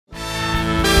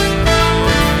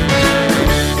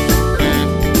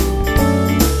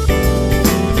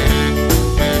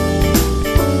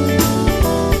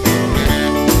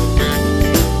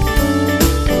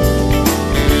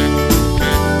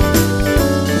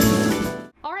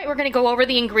we're gonna go over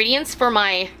the ingredients for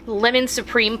my lemon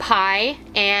supreme pie,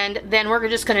 and then we're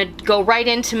just gonna go right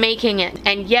into making it.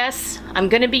 And yes, I'm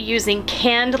gonna be using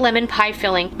canned lemon pie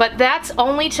filling, but that's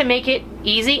only to make it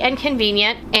easy and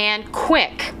convenient and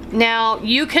quick. Now,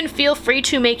 you can feel free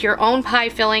to make your own pie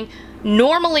filling.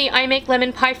 Normally, I make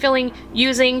lemon pie filling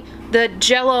using the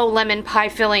Jell-O lemon pie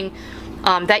filling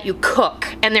that you cook,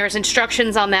 and there's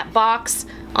instructions on that box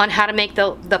on how to make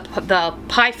the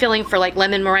pie filling for like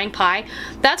lemon meringue pie.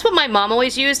 That's what my mom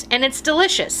always used, and it's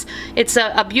delicious. It's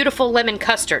a beautiful lemon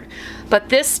custard. But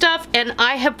this stuff, and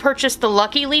I have purchased the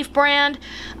Lucky Leaf brand.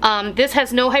 This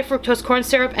has no high fructose corn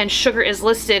syrup, and sugar is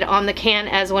listed on the can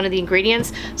as one of the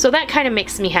ingredients, so that kind of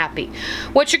makes me happy.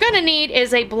 What you're gonna need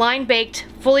is a blind baked,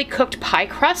 fully cooked pie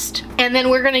crust, and then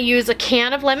we're gonna use a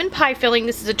can of lemon pie filling.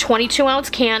 This is a 22-ounce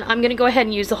can. I'm gonna go ahead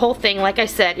and use the whole thing. Like I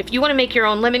said, if you wanna make your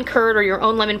own lemon curd or your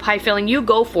own lemon pie filling, you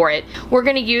go for it. We're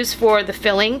gonna use for the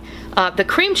filling, the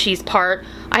cream cheese part,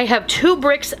 I have 2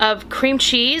 bricks of cream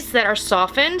cheese that are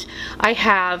softened. I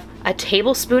have a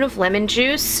tablespoon of lemon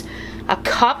juice, a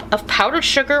cup of powdered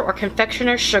sugar or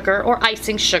confectioner's sugar or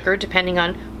icing sugar, depending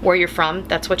on where you're from,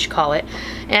 that's what you call it.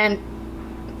 And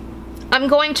I'm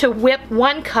going to whip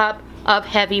 1 cup of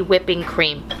heavy whipping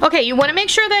cream. Okay, you want to make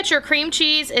sure that your cream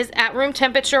cheese is at room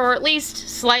temperature or at least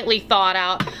slightly thawed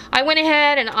out. I went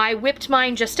ahead and I whipped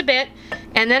mine just a bit,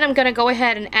 and then I'm going to go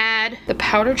ahead and add the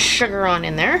powdered sugar on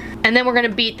in there, and then we're going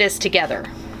to beat this together.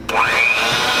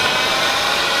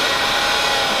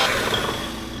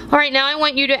 Alright, now I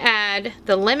want you to add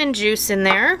the lemon juice in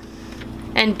there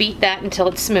and beat that until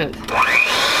it's smooth.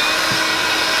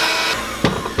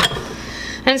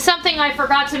 And something I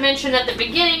forgot to mention at the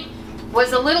beginning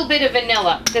was a little bit of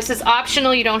vanilla. This is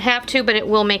optional, you don't have to, but it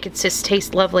will make it just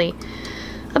taste lovely.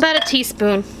 About a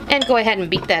teaspoon, and go ahead and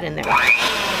beat that in there.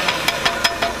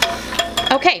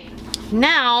 Okay,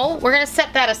 now we're gonna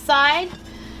set that aside,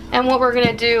 and what we're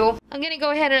gonna do, I'm gonna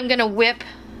go ahead and I'm gonna whip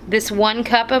this 1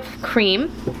 cup of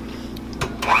cream.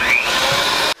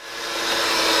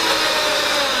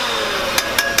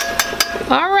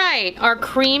 Alright, our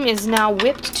cream is now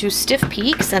whipped to stiff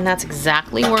peaks, and that's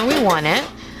exactly where we want it.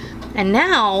 And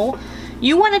now,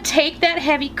 you want to take that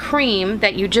heavy cream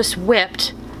that you just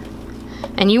whipped,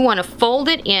 and you want to fold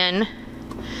it in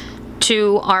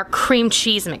to our cream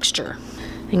cheese mixture.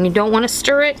 And you don't want to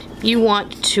stir it, you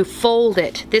want to fold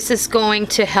it. This is going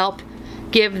to help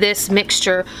give this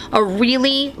mixture a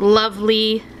really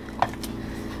lovely,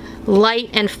 light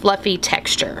and fluffy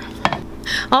texture.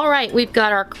 Alright, we've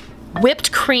got our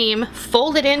whipped cream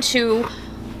folded into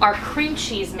our cream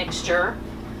cheese mixture,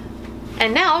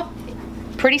 and now,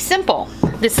 pretty simple.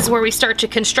 This is where we start to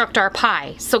construct our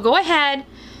pie. So go ahead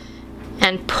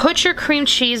and put your cream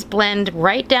cheese blend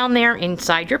right down there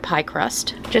inside your pie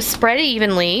crust. Just spread it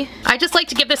evenly. I just like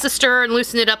to give this a stir and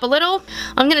loosen it up a little.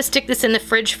 I'm gonna stick this in the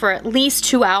fridge for at least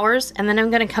 2 hours, and then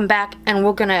I'm gonna come back and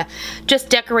we're gonna just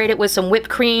decorate it with some whipped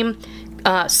cream,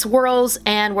 swirls,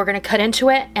 and we're gonna cut into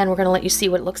it, and we're gonna let you see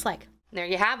what it looks like. There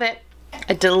you have it.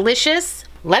 A delicious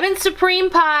lemon supreme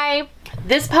pie.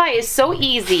 This pie is so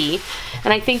easy,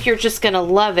 and I think you're just gonna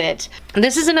love it. And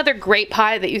this is another great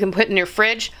pie that you can put in your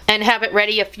fridge and have it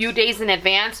ready a few days in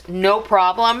advance, no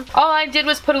problem. All I did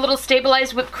was put a little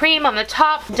stabilized whipped cream on the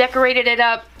top, decorated it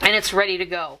up, and it's ready to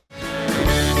go.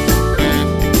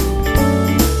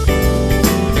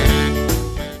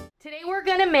 Today we're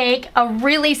gonna make a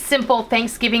really simple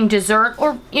Thanksgiving dessert,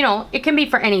 or you know, it can be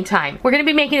for any time. We're gonna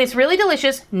be making this really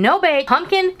delicious, no-bake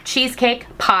pumpkin cheesecake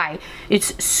pie.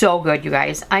 It's so good, you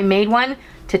guys. I made one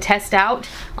to test out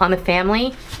on the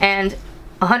family, and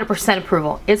 100%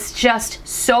 approval. It's just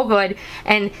so good,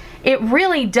 and it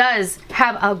really does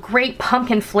have a great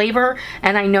pumpkin flavor,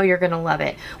 and I know you're gonna love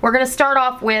it. We're gonna start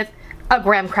off with a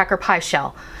graham cracker pie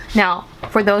shell. Now,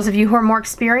 for those of you who are more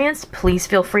experienced, please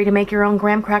feel free to make your own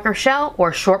graham cracker shell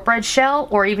or shortbread shell,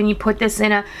 or even you put this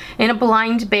in a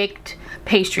blind baked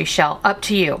pastry shell, up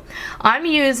to you. I'm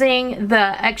using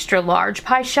the extra large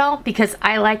pie shell because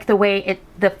I like the way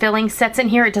the filling sets in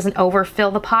here. It doesn't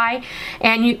overfill the pie,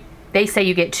 and they say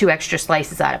you get 2 extra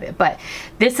slices out of it, but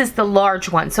this is the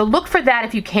large one. So look for that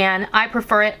if you can. I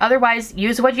prefer it. Otherwise,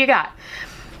 use what you got.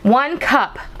 1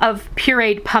 cup of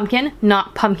pureed pumpkin,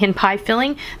 not pumpkin pie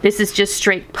filling. This is just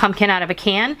straight pumpkin out of a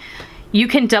can. You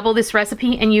can double this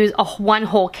recipe and use 1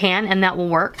 whole can, and that will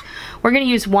work. We're gonna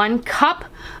use 1 cup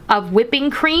of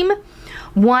whipping cream,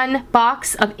 1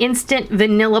 box of instant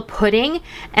vanilla pudding,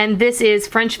 and this is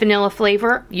French vanilla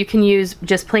flavor. You can use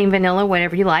just plain vanilla,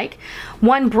 whatever you like.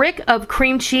 1 brick of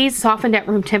cream cheese softened at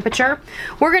room temperature.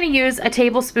 We're gonna use a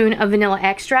tablespoon of vanilla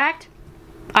extract,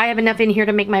 I have enough in here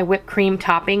to make my whipped cream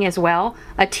topping as well.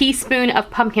 A teaspoon of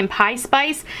pumpkin pie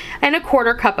spice and a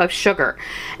 1/4 cup of sugar.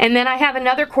 And then I have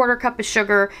another 1/4 cup of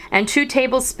sugar and 2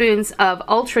 tablespoons of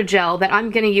ultra gel that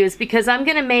I'm going to use because I'm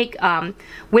going to make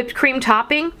whipped cream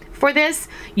topping for this.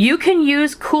 You can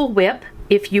use Cool Whip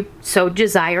if you so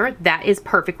desire. That is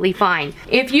perfectly fine.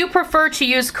 If you prefer to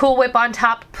use Cool Whip on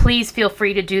top, please feel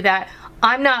free to do that.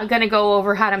 I'm not gonna go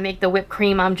over how to make the whipped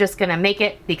cream. I'm just gonna make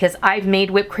it because I've made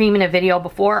whipped cream in a video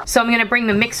before. So I'm gonna bring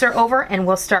the mixer over and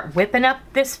we'll start whipping up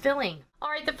this filling. All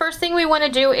right, the first thing we want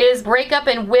to do is break up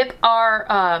and whip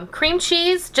our cream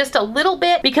cheese just a little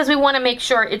bit because we want to make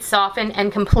sure it's softened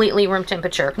and completely room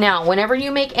temperature. Now, whenever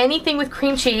you make anything with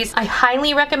cream cheese, I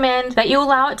highly recommend that you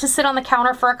allow it to sit on the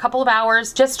counter for a couple of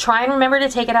hours. Just try and remember to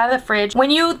take it out of the fridge. When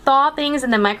you thaw things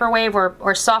in the microwave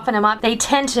or soften them up, they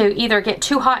tend to either get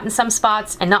too hot in some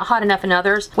spots and not hot enough in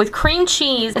others. With cream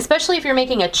cheese, especially if you're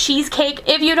making a cheesecake,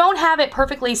 if you don't have it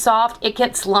perfectly soft, it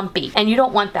gets lumpy and you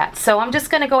don't want that. So I'm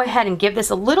just going to go ahead and give this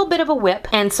a little bit of a whip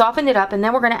and soften it up, and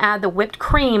then we're going to add the whipped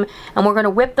cream and we're going to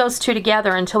whip those two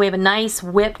together until we have a nice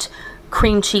whipped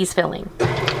cream cheese filling.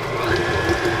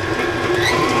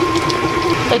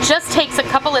 It just takes a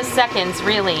couple of seconds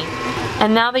really.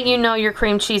 And now that you know your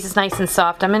cream cheese is nice and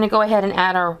soft, I'm going to go ahead and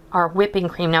add our whipping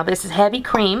cream. Now this is heavy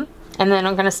cream, and then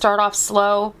I'm going to start off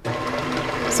slow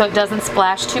so it doesn't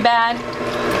splash too bad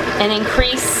and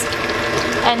increase.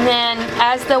 And then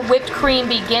as the whipped cream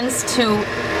begins to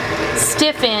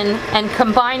stiffen and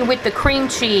combine with the cream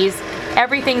cheese,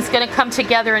 everything's going to come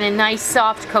together in a nice,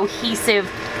 soft,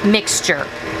 cohesive mixture.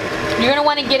 You're going to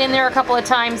want to get in there a couple of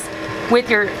times with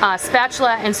your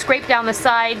spatula and scrape down the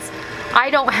sides. I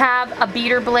don't have a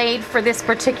beater blade for this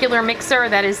particular mixer.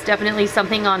 That is definitely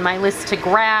something on my list to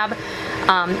grab.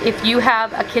 If you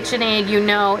have a KitchenAid, you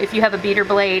know, if you have a beater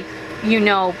blade, you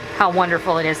know how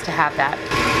wonderful it is to have that.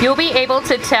 You'll be able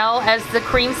to tell as the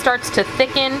cream starts to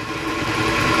thicken,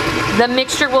 the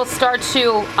mixture will start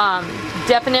to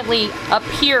definitely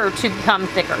appear to become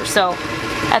thicker. So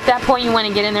at that point you want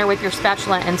to get in there with your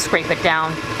spatula and scrape it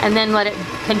down, and then let it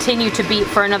continue to beat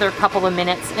for another couple of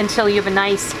minutes until you have a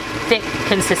nice thick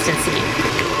consistency.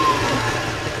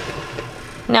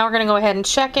 Now we're going to go ahead and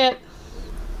check it.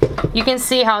 You can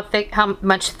see how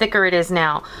much thicker it is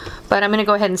now. But I'm going to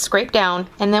go ahead and scrape down,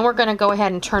 and then we're going to go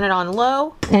ahead and turn it on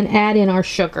low and add in our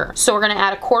sugar. So we're going to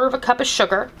add 1/4 cup of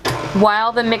sugar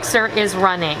while the mixer is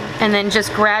running, and then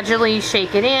just gradually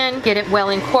shake it in, get it well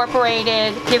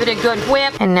incorporated, give it a good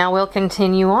whip, and now we'll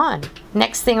continue on.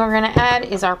 Next thing we're going to add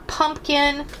is our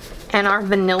pumpkin and our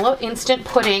vanilla instant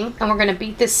pudding, and we're going to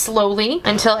beat this slowly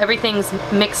until everything's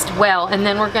mixed well, and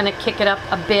then we're going to kick it up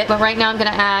a bit. But right now I'm going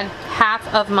to add half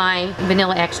of my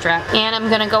vanilla extract, and I'm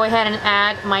going to go ahead and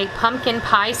add my pumpkin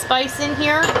pie spice in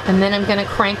here, and then I'm going to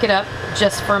crank it up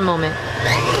just for a moment.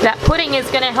 That pudding is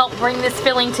going to help bring this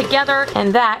filling together,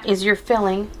 and that is your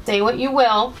filling. Say what you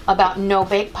will about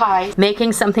no-bake pie.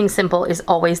 Making something simple is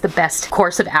always the best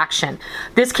course of action.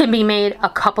 This can be made a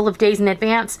couple of days in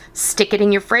advance, stick it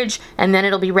in your fridge, and then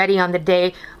it'll be ready on the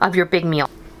day of your big meal.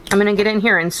 I'm going to get in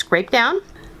here and scrape down.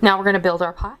 Now we're going to build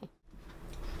our pie.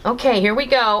 Okay, here we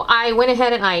go. I went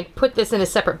ahead and I put this in a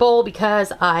separate bowl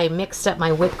because I mixed up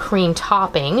my whipped cream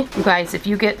topping. You guys, if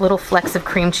you get little flecks of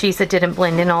cream cheese that didn't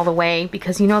blend in all the way,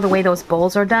 because you know the way those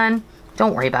bowls are done,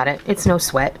 don't worry about it. It's no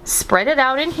sweat. Spread it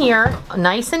out in here,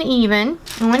 nice and even.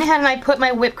 I went ahead and I put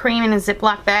my whipped cream in a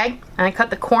Ziploc bag, and I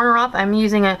cut the corner off. I'm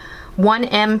using a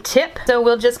 1M tip. So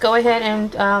we'll just go ahead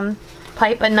and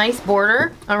pipe a nice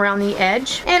border around the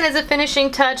edge. And as a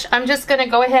finishing touch, I'm just gonna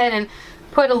go ahead and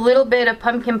put a little bit of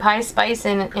pumpkin pie spice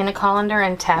in a colander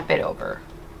and tap it over.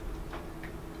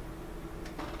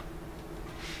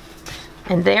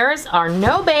 And there's our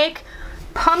no-bake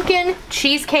pumpkin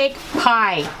cheesecake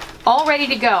pie, all ready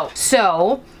to go.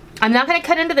 So I'm not gonna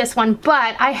cut into this one,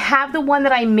 but I have the one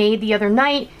that I made the other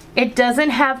night. It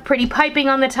doesn't have pretty piping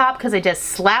on the top because I just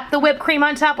slapped the whipped cream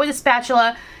on top with a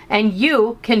spatula, and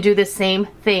you can do the same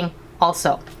thing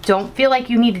also. Don't feel like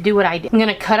you need to do what I did. I'm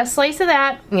gonna cut a slice of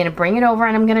that, I'm gonna bring it over,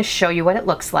 and I'm gonna show you what it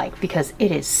looks like because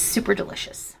it is super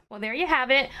delicious. Well, there you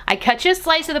have it. I cut you a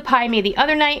slice of the pie I made the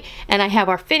other night, and I have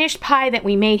our finished pie that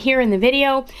we made here in the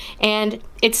video, and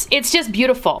it's just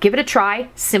beautiful. Give it a try.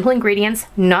 Simple ingredients,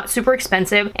 not super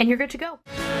expensive, and you're good to go.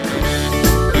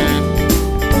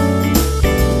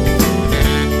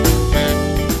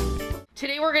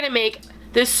 Today we're gonna make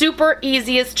the super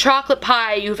easiest chocolate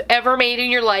pie you've ever made in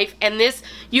your life, and this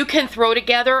you can throw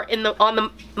together on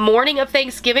the morning of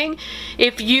Thanksgiving.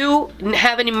 If you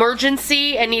have an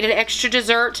emergency and need an extra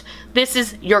dessert, this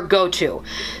is your go-to.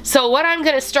 So what I'm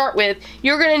gonna start with,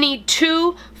 you're gonna need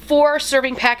 2 4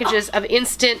 serving packages of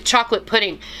instant chocolate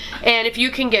pudding. And if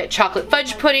you can get chocolate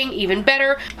fudge pudding, even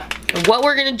better. What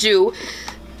we're gonna do,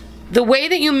 the way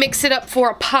that you mix it up for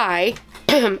a pie,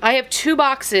 I have 2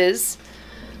 boxes,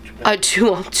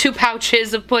 two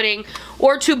pouches of pudding,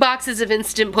 or 2 boxes of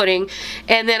instant pudding,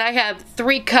 and then I have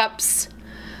 3 cups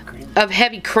of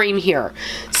heavy cream here.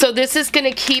 So this is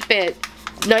gonna keep it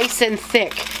nice and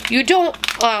thick. You don't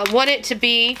want it to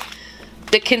be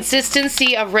the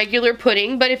consistency of regular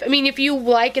pudding, but if you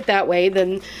like it that way,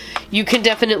 then you can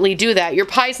definitely do that. Your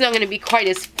pie's not going to be quite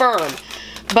as firm,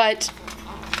 but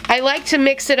I like to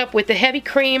mix it up with the heavy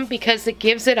cream because it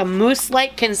gives it a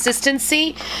mousse-like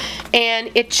consistency, and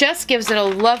it just gives it a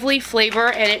lovely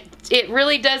flavor, and it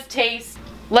really does taste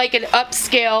like an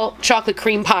upscale chocolate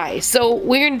cream pie. So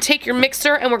we're going to take your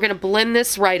mixer and we're going to blend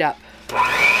this right up.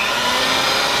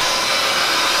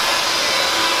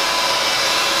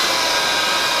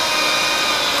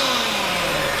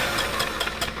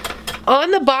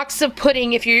 On the box of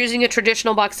pudding, if you're using a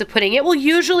traditional box of pudding, it will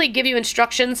usually give you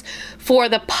instructions for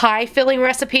the pie filling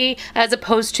recipe as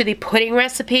opposed to the pudding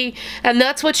recipe, and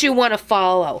that's what you want to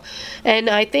follow. And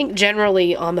I think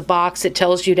generally on the box it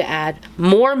tells you to add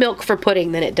more milk for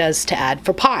pudding than it does to add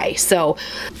for pie. So,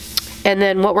 and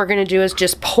then what we're going to do is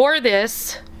just pour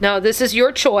this. Now this is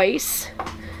your choice.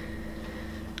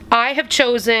 I have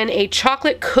chosen a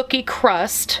chocolate cookie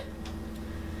crust,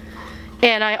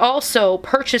 and I also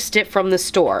purchased it from the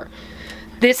store.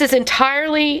 This is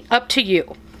entirely up to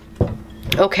you,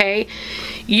 okay?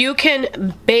 You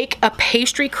can bake a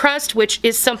pastry crust, which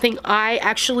is something I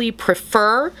actually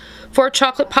prefer for a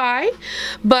chocolate pie,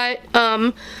 but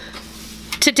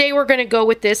today we're gonna go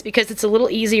with this because it's a little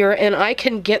easier, and I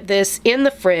can get this in the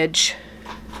fridge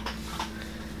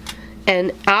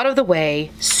and out of the way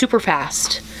super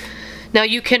fast. Now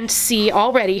you can see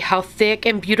already how thick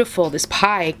and beautiful this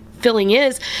pie filling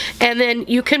is, and then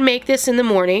you can make this in the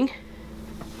morning,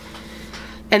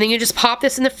 and then you just pop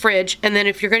this in the fridge, and then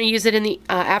if you're going to use it in the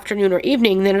afternoon or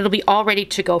evening, then it'll be all ready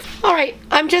to go. Alright,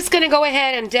 I'm just going to go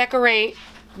ahead and decorate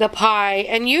the pie,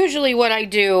 and usually what I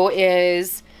do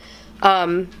is,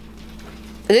 this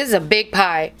is a big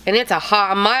pie, and it's a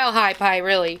mile high pie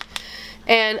really,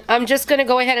 and I'm just going to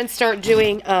go ahead and start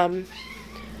doing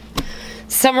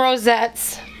some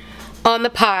rosettes on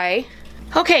the pie.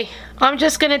 Okay, I'm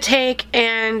just going to take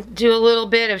and do a little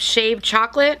bit of shaved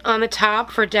chocolate on the top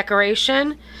for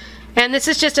decoration. And this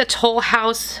is just a Toll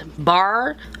House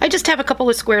bar. I just have a couple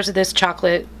of squares of this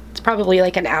chocolate. It's probably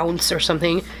like an ounce or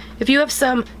something. If you have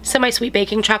some semi-sweet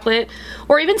baking chocolate,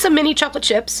 or even some mini chocolate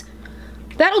chips,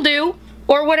 that'll do,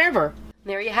 or whatever.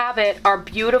 There you have it, our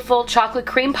beautiful chocolate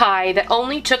cream pie that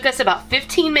only took us about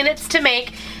 15 minutes to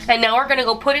make, and now we're going to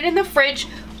go put it in the fridge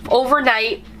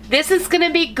overnight. This is going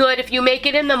to be good if you make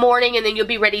it in the morning and then you'll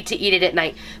be ready to eat it at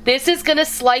night. This is going to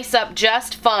slice up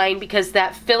just fine because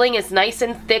that filling is nice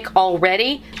and thick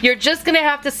already. You're just going to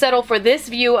have to settle for this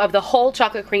view of the whole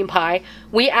chocolate cream pie.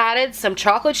 We added some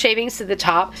chocolate shavings to the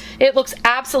top. It looks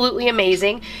absolutely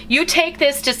amazing. You take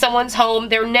this to someone's home,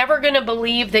 they're never going to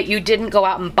believe that you didn't go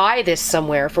out and buy this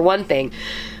somewhere, for one thing,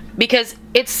 because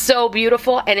it's so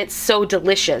beautiful and it's so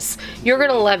delicious. You're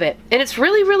gonna love it, and it's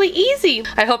really, really easy.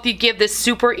 I hope you give this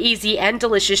super easy and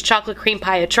delicious chocolate cream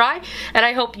pie a try, and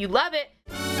I hope you love it.